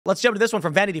let's jump to this one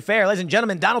from Vanity Fair. Ladies and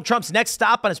gentlemen, Donald Trump's next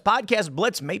stop on his podcast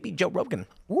Blitz may be Joe Rogan.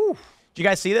 Woo. Did you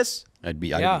guys see this? I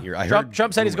didn't hear. I Trump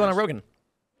heard said he's going on Rogan.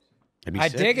 I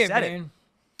dig it, man.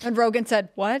 And Rogan said,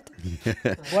 what?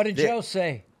 What did Joe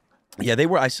say? Yeah, they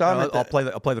were. I saw him. I'll play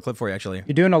the clip for you, actually.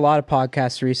 You're doing a lot of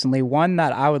podcasts recently. One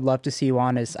that I would love to see you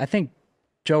on is, I think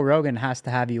Joe Rogan has to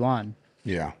have you on.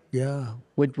 Yeah. Yeah.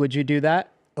 Would you do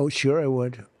that? Oh, sure I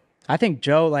would. I think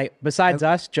Joe, like, besides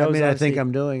us, Joe's I think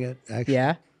I'm doing it, actually.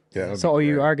 Yeah? Yeah. So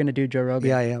you are going to do Joe Rogan?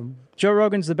 Yeah, I am. Joe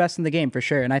Rogan's the best in the game, for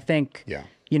sure. And I think,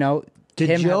 you know,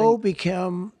 Did Joe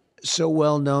become so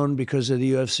well known because of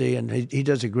the UFC? And he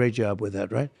does a great job with that,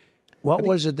 right? What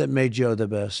was it that made Joe the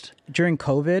best? During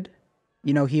COVID,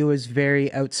 you know, he was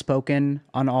very outspoken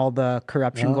on all the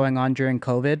corruption going on during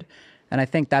COVID. And I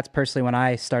think that's personally when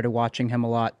I started watching him a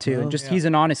lot, too. And just he's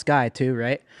an honest guy, too,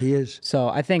 right? He is. So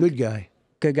I think... Good guy.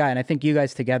 Good guy. And I think you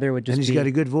guys together would just And he's got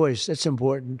a good voice. That's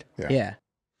important. Yeah.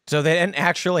 So they didn't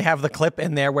actually have the clip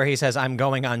in there where he says, I'm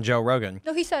going on Joe Rogan.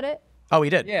 No, he said it. Oh, he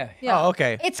did? Yeah. Oh,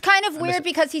 okay. It's kind of weird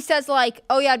because he says like,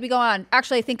 oh yeah, I'd be going on.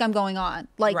 Actually, I think I'm going on.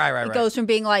 Like it goes from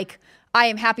being like, I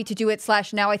am happy to do it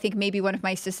 / now I think maybe one of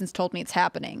my assistants told me it's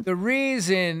happening. The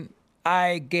reason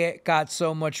I got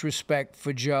so much respect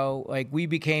for Joe, like we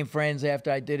became friends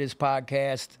after I did his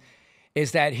podcast,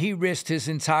 is that he risked his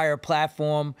entire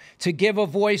platform to give a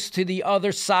voice to the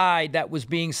other side that was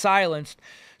being silenced.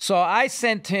 So I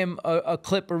sent him a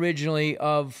clip originally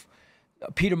of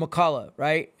Peter McCullough,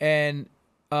 right? And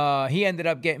he ended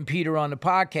up getting Peter on the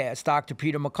podcast, Dr.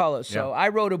 Peter McCullough. So I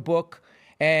wrote a book,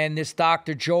 and this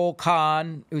Dr. Joel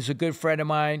Kahn, who's a good friend of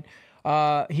mine,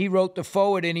 he wrote the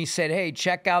forward and he said, hey,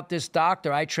 check out this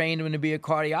doctor. I trained him to be a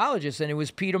cardiologist. And it was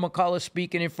Peter McCullough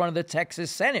speaking in front of the Texas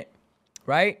Senate,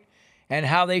 right? And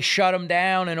how they shut him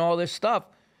down and all this stuff.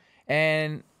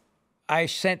 And I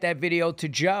sent that video to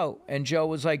Joe, and Joe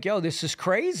was like, yo, this is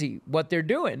crazy what they're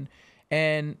doing.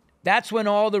 And that's when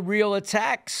all the real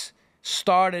attacks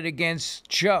started against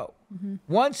Joe.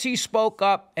 Once he spoke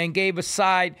up and gave a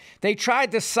side, they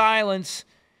tried to silence,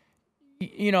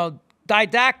 you know,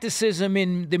 didacticism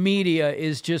in the media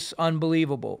is just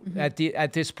unbelievable at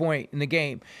this point in the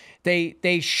game.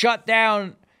 They shut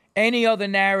down any other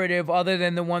narrative other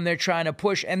than the one they're trying to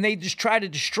push, and they just try to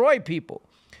destroy people.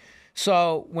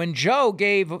 So when Joe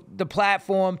gave the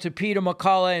platform to Peter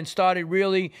McCullough and started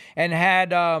really, and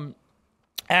had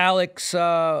Alex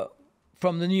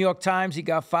from the New York Times, he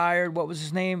got fired. What was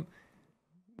his name?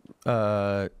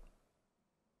 Not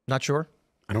sure.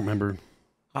 I don't remember.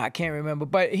 I can't remember.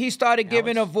 But he started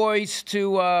giving a voice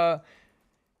to,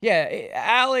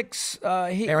 Alex.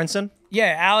 Berenson?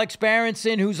 Yeah, Alex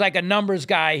Berenson, who's like a numbers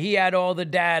guy. He had all the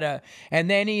data. And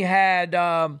then he had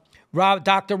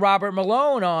Dr. Robert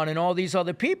Malone on and all these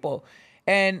other people.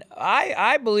 And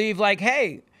I believe, like,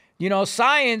 hey, you know,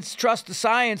 science, trust the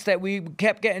science that we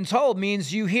kept getting told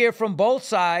means you hear from both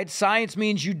sides. Science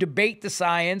means you debate the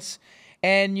science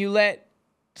and you let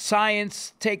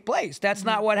science take place. That's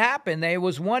not what happened. There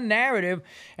was one narrative,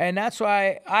 and that's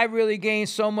why I really gained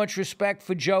so much respect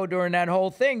for Joe during that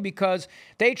whole thing, because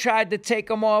they tried to take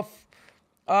him off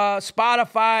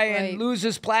Spotify and lose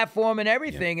his platform and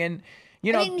everything. And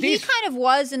you know, I mean, he kind of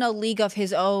was in a league of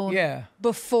his own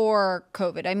before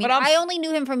COVID. I mean, I only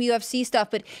knew him from UFC stuff,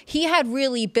 but he had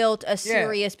really built a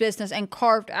serious business and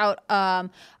carved out,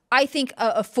 I think,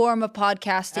 a form of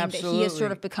podcasting that he has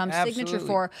sort of become signature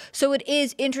for. So it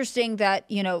is interesting that,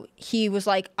 you know, he was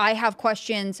like, I have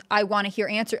questions, I want to hear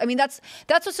answers. I mean, that's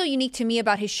what's so unique to me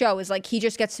about his show, is like he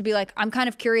just gets to be like, I'm kind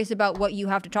of curious about what you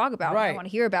have to talk about. Right. I want to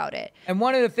hear about it. And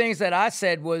one of the things that I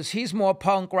said was he's more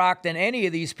punk rock than any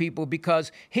of these people,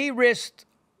 because he risked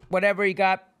whatever he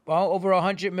got, over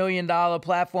 $100 million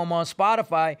platform on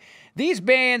Spotify. These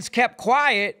bands kept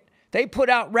quiet. They put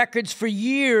out records for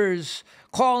years,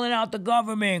 calling out the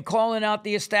government, calling out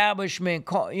the establishment,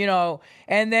 you know,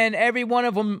 and then every one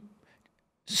of them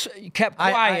kept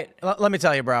quiet. Let me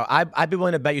tell you, bro, I'd be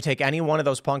willing to bet you take any one of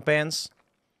those punk bands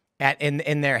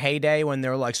in their heyday when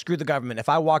they're like, screw the government. If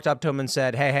I walked up to them and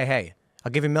said, hey,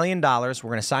 I'll give you $1 million, we're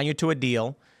going to sign you to a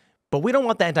deal, but we don't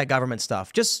want the anti-government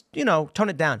stuff. Just, you know, tone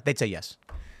it down. They'd say yes.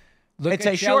 They'd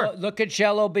say sure. Look at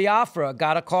Jello Biafra.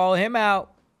 Got to call him out.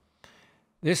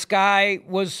 This guy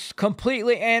was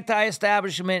completely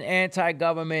anti-establishment,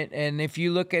 anti-government, and if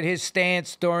you look at his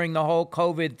stance during the whole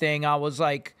COVID thing, I was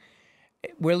like,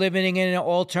 we're living in an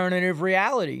alternative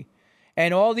reality.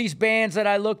 And all these bands that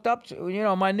I looked up to, you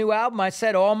know, my new album, I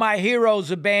said, all my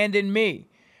heroes abandoned me,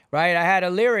 right? I had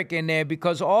a lyric in there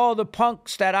because all the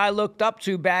punks that I looked up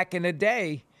to back in the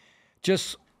day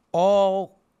just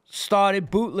all started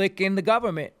bootlicking the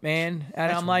government, man.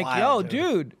 And I'm like, wild,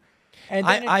 yo, dude.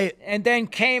 and then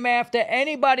came after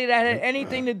anybody that had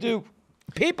anything to do.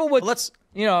 People would,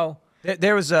 you know.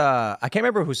 There was I can't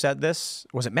remember who said this.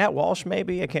 Was it Matt Walsh?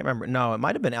 Maybe I can't remember. No, it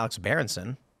might have been Alex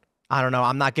Berenson. I don't know.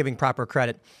 I'm not giving proper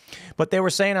credit, but they were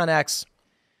saying on X,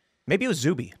 maybe it was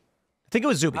Zuby. I think it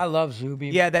was Zuby. I love Zuby.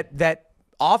 Yeah, that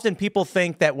often people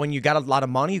think that when you got a lot of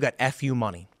money, you got FU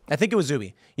money. I think it was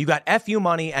Zuby. You got FU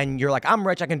money, and you're like, I'm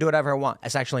rich. I can do whatever I want.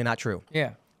 That's actually not true.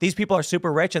 Yeah. These people are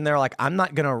super rich, and they're like, I'm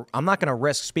not gonna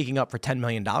risk speaking up for $10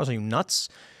 million. Are you nuts?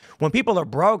 When people are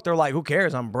broke, they're like, who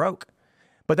cares? I'm broke.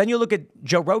 But then you look at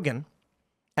Joe Rogan,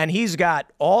 and he's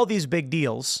got all these big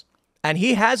deals, and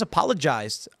he has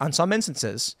apologized on some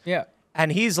instances. Yeah.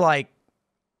 And he's like,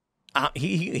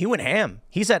 he went ham.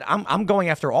 He said, I'm going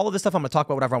after all of this stuff. I'm going to talk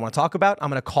about whatever I want to talk about. I'm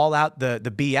going to call out the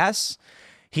BS.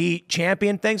 He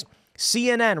championed things.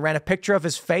 CNN ran a picture of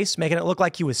his face, making it look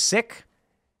like he was sick.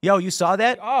 Yo, you saw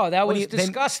that? Oh, that was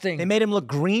disgusting. They made him look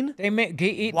green. And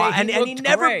he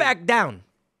never backed down.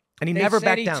 And he never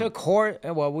backed down. He took horse.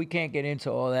 Well, we can't get into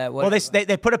all that. Well,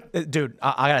 they put a dude.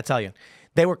 I gotta tell you,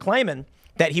 they were claiming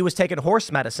that he was taking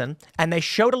horse medicine, and they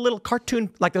showed a little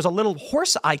cartoon, like there's a little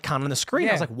horse icon on the screen.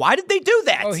 Yeah. I was like, why did they do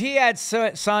that? Oh, he had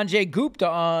Sanjay Gupta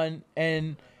on,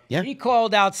 and he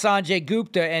called out Sanjay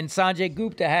Gupta, and Sanjay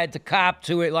Gupta had to cop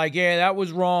to it, like, yeah, that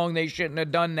was wrong. They shouldn't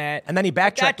have done that. And then he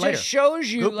backtracked later. That just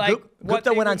shows you,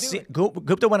 Gupta went on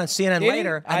CNN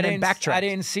later, and then backtracked. I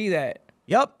didn't see that.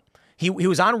 Yep. He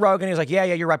was on Rogan. He was like, yeah,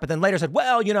 you're right. But then later said,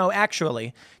 well,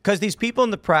 actually, because these people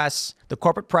in the press, the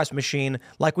corporate press machine,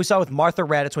 like we saw with Martha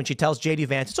Raddatz when she tells J.D.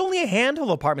 Vance, it's only a handful of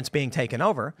apartments being taken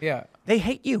over. Yeah. They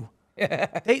hate you.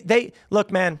 They look,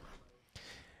 man,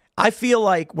 I feel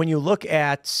like when you look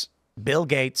at Bill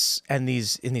Gates and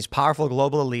these powerful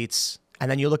global elites,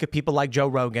 and then you look at people like Joe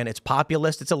Rogan, it's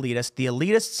populist, it's elitist. The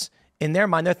elitists, in their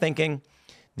mind, they're thinking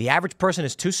the average person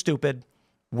is too stupid.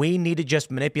 We need to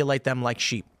just manipulate them like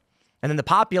sheep. And then the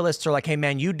populists are like, hey,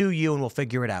 man, you do you, and we'll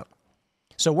figure it out.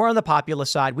 So we're on the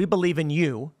populist side. We believe in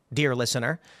you, dear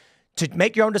listener, to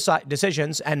make your own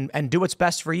decisions and do what's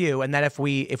best for you. And that if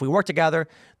we work together,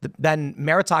 then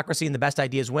meritocracy and the best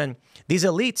ideas win. These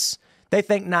elites, they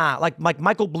think, nah, like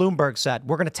Michael Bloomberg said,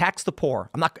 we're going to tax the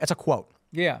poor. That's a quote.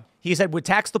 Yeah. He said, we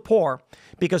tax the poor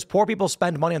because poor people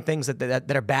spend money on things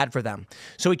that are bad for them.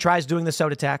 So he tries doing the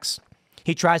soda tax.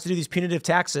 He tries to do these punitive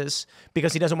taxes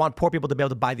because he doesn't want poor people to be able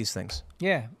to buy these things.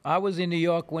 Yeah, I was in New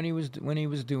York when he was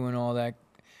doing all that.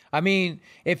 I mean,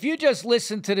 if you just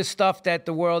listen to the stuff that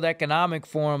the World Economic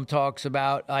Forum talks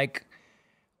about, like,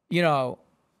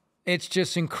 it's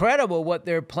just incredible what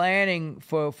they're planning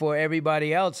for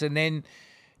everybody else. And then,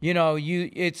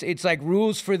 it's like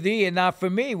rules for thee and not for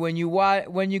me. When you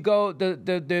go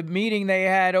the meeting they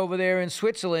had over there in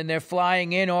Switzerland, they're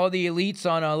flying in all the elites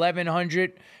on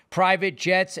 1,100 private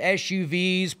jets,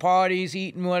 SUVs, parties,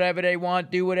 eating whatever they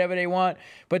want, do whatever they want.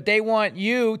 But they want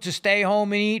you to stay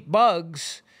home and eat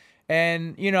bugs,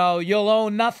 and, you'll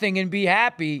own nothing and be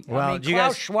happy. Well, I mean,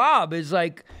 Klaus Schwab is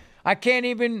like, I can't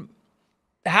even,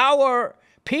 how are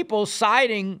people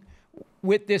siding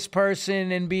with this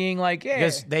person and being like, yeah.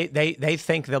 Because they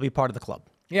think they'll be part of the club.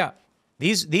 Yeah.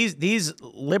 These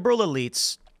liberal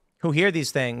elites who hear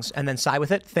these things and then side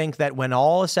with it think that when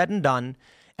all is said and done,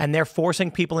 and they're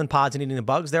forcing people in pods and eating the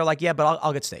bugs, they're like, yeah, but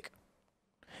I'll get steak.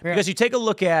 Yeah. Because you take a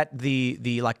look at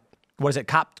the like, what is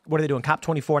it, what are they doing,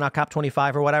 COP24 now,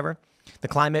 COP25 or whatever, the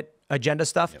climate agenda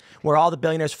stuff, where all the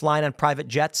billionaires flying on private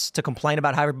jets to complain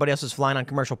about how everybody else is flying on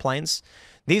commercial planes.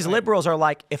 These liberals are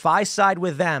like, if I side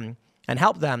with them and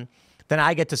help them, then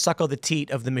I get to suckle the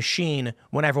teat of the machine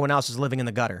when everyone else is living in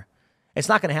the gutter. It's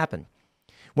not going to happen.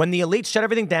 When the elites shut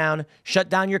everything down, shut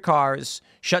down your cars,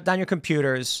 shut down your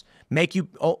computers, make you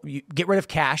get rid of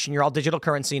cash and you're all digital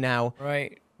currency now.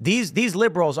 Right. These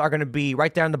liberals are going to be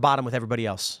right there on the bottom with everybody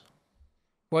else.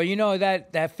 Well,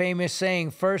 that famous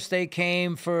saying, first they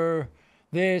came for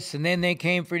this, and then they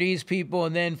came for these people,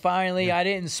 and then finally I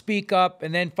didn't speak up,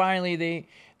 and then finally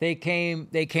they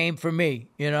came for me,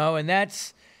 and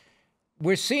that's,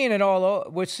 we're seeing it all.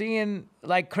 We're seeing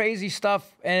like crazy stuff,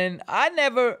 and I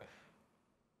never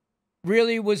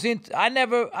really was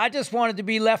I just wanted to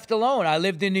be left alone. I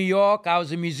lived in New York. I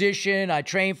was a musician. I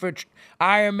trained for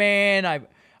Ironman.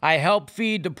 I helped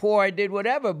feed the poor. I did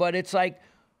whatever. But it's like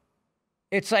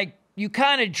you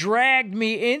kind of dragged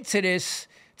me into this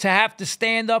to have to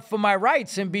stand up for my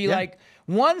rights and be like,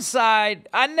 one side,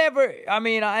 and I'm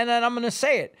going to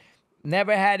say it,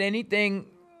 never had anything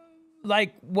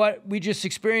like what we just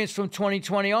experienced from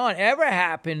 2020 on ever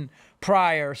happened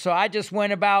prior. So I just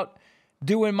went about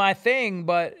doing my thing.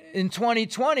 But in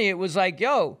 2020, it was like,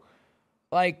 yo,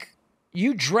 like,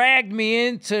 you dragged me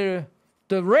into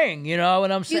the ring. You know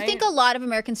what I'm saying? Do you think a lot of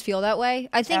Americans feel that way?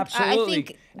 I think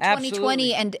Absolutely. I think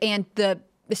 2020 and the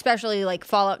especially like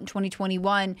fallout in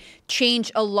 2021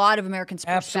 changed a lot of Americans'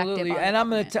 perspective. Absolutely. And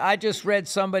I just read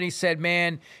somebody said,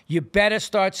 man, you better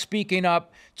start speaking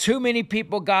up. Too many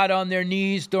people got on their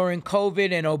knees during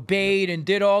COVID and obeyed and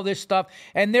did all this stuff.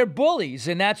 And they're bullies,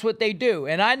 and that's what they do.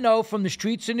 And I know from the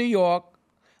streets of New York,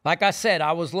 like I said,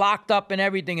 I was locked up and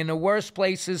everything in the worst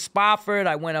places, Spofford,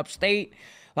 I went upstate.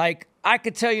 Like, I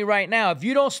could tell you right now, if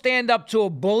you don't stand up to a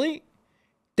bully,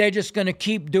 they're just going to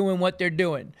keep doing what they're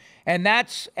doing. And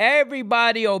that's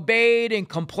everybody obeyed and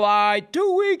complied.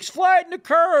 2 weeks, flatten the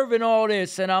curve and all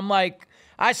this. And I'm like,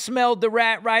 I smelled the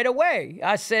rat right away.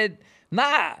 I said,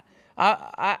 nah.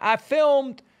 I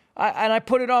filmed and I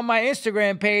put it on my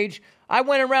Instagram page. I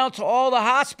went around to all the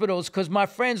hospitals because my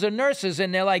friends are nurses.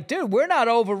 And they're like, dude, we're not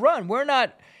overrun. We're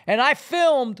not. And I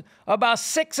filmed about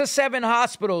 6 or 7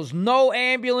 hospitals, no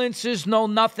ambulances, no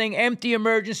nothing, empty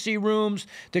emergency rooms,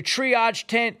 the triage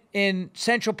tent in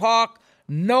Central Park.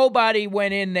 Nobody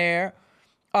went in there.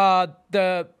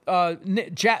 The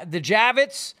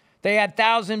Javits, they had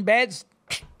 1,000 beds,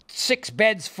 6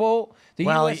 beds full. The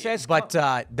USS. But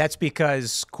that's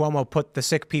because Cuomo put the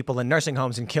sick people in nursing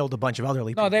homes and killed a bunch of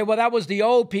elderly people. No, that was the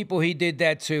old people he did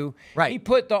that to. Right. He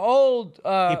put the old.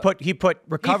 He put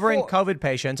recovering COVID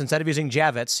patients, instead of using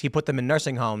Javits, he put them in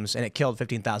nursing homes, and it killed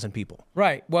 15,000 people.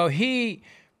 Right. Well, he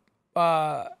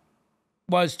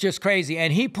was just crazy,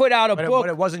 and he put out a book. But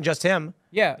it wasn't just him.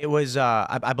 Yeah. It was,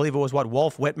 I believe it was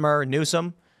Wolf, Whitmer,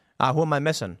 Newsom. Who am I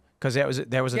missing? Because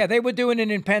there was. Yeah, they were doing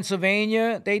it in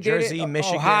Pennsylvania. They did Jersey, it,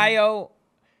 Michigan, Ohio.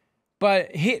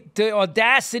 But the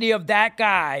audacity of that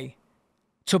guy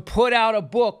to put out a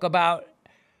book about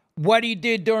what he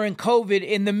did during COVID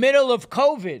in the middle of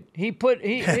COVID.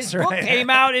 His book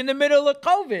came out in the middle of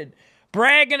COVID,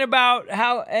 bragging about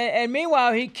how. And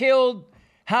meanwhile, he killed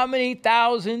how many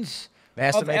thousands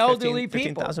of elderly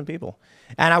people? 15,000 people.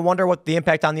 And I wonder what the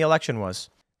impact on the election was.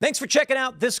 Thanks for checking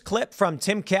out this clip from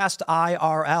Timcast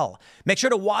IRL. Make sure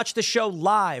to watch the show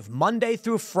live Monday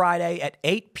through Friday at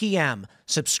 8 p.m.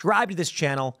 Subscribe to this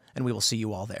channel, and we will see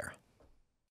you all there.